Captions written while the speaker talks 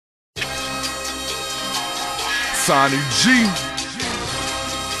Sani G.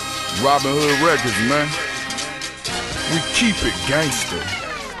 Robin Hood Records, man. We keep it gangster.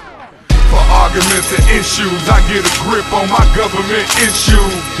 For arguments and issues, I get a grip on my government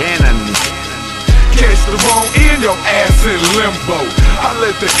issues. Cannon. Catch the wrong end, your ass in limbo. I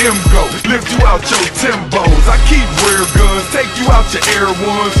let the M go, lift you out your Timbos. I keep rare guns, take you out your Air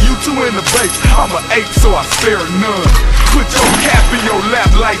Ones. You two in the base, I'm an ape, so I spare none. Put your cap in your lap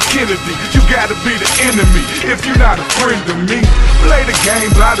like Kennedy. You gotta be the enemy if you're not a friend to me. Play the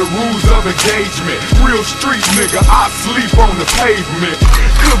game by the rules of engagement. Real street nigga, I sleep on the pavement.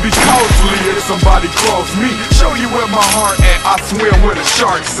 Could be costly if somebody cross me. Show you where my heart at, I swim where the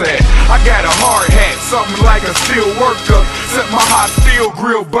sharks at. I got a hard hat, something like a steel worker. Set my hot steel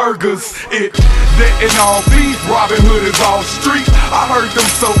grill burgers. It and all beef, Robin Hood is all street. I heard them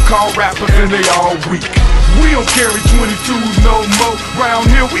so-called rappers and they all weak. We don't carry 22s no more. Round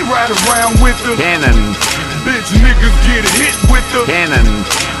here we ride around with them. Cannon. Bitch niggas get hit with them. Cannon.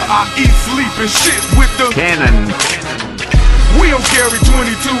 I eat, sleep and shit with them. Cannon. We don't carry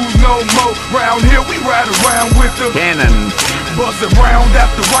 22s no more. Round here we ride around with them. Cannon. Bustin' round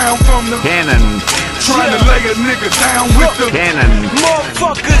after round from them. Cannon. Trying to lay a nigga down with them. Cannon.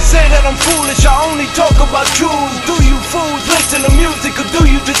 Motherfuckers say that I'm foolish, I only talk about jewels. Do you fools listen to music or do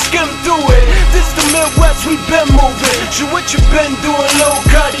you just skim through it? This the Midwest, we been moving. Shit, what you been doing, Lil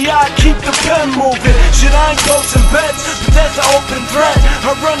Cuddy? I keep the pen moving. Shit, I ain't posting bets, but that's an open threat.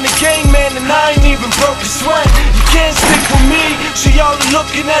 I run the game, man, and I ain't even broke a sweat. You can't stick with me, shit, y'all are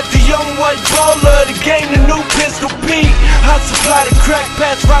looking at the young white baller. The game, the new pistol Pete. I supply the crack,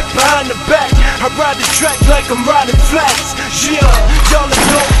 pass rock behind the back. I ride the track like I'm riding flats. Yeah, y'all are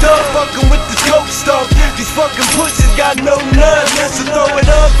doped up, fucking with the coke stuff. These fucking pussies got no nuts. So throw it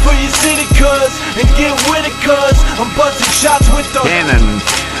up for your city, cuz, and get with it, cuz I'm busting shots with the Cannon.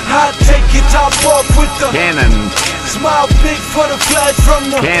 I take your top off with the Cannon. Smile big for the flash from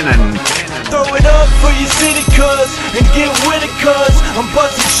the Cannon. Throw it up for your city, cuz, and get with it, cuz I'm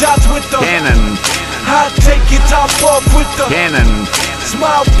busting shots with the Cannon. I take your top off with the Cannon.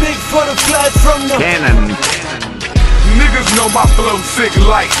 Smile big for the flash from the Cannon. Niggas know my flow sick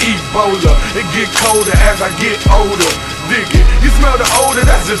like Ebola. It get colder as I get older. Dig it. You smell the odor,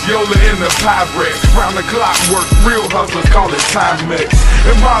 that's just Yola in the Pyrex. Round the clock work, real hustlers call it Timex.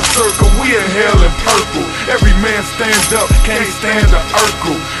 In my circle, we in hell and purple. Every man stand up, can't stand the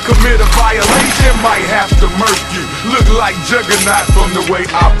Urkel. Commit a violation, might have to murk you. Look like Juggernaut from the way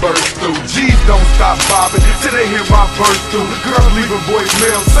I burst through. G's don't stop bobbing till they hear my burst through. Girl leave a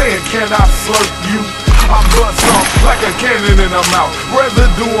voicemail saying, can I slurp you? I bust off like a cannon in her mouth.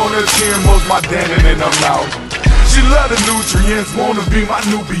 Residue on her chin, most my dannon in her mouth. She love the nutrients, wanna be my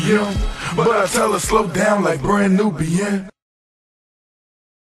Nubian, but I tell her slow down like brand Nubian.